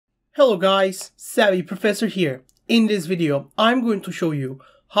Hello guys, Savvy Professor here. In this video, I'm going to show you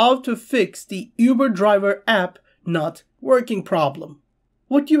how to fix the Uber driver app not working problem.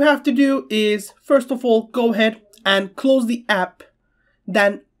 What you have to do is, first of all, go ahead and close the app,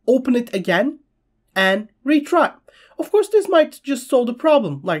 then open it again and retry. Of course, this might just solve the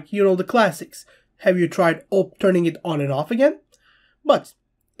problem, like, the classics. Have you tried turning it on and off again? But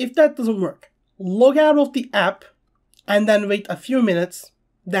if that doesn't work, log out of the app and then wait a few minutes,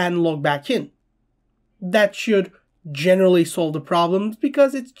 then log back in. That should generally solve the problems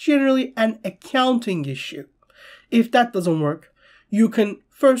because it's generally an accounting issue. If that doesn't work, you can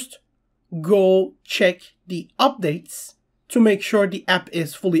first go check the updates to make sure the app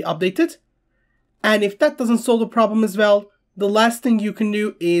is fully updated. And if that doesn't solve the problem as well, the last thing you can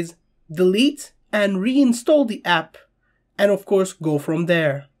do is delete and reinstall the app, and of course go from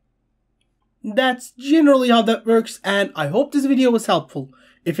there. That's generally how that works, and I hope this video was helpful.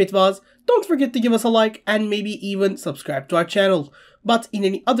 If it was, don't forget to give us a like and maybe even subscribe to our channel. But in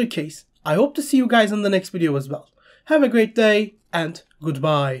any other case, I hope to see you guys in the next video as well. Have a great day and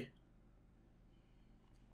goodbye.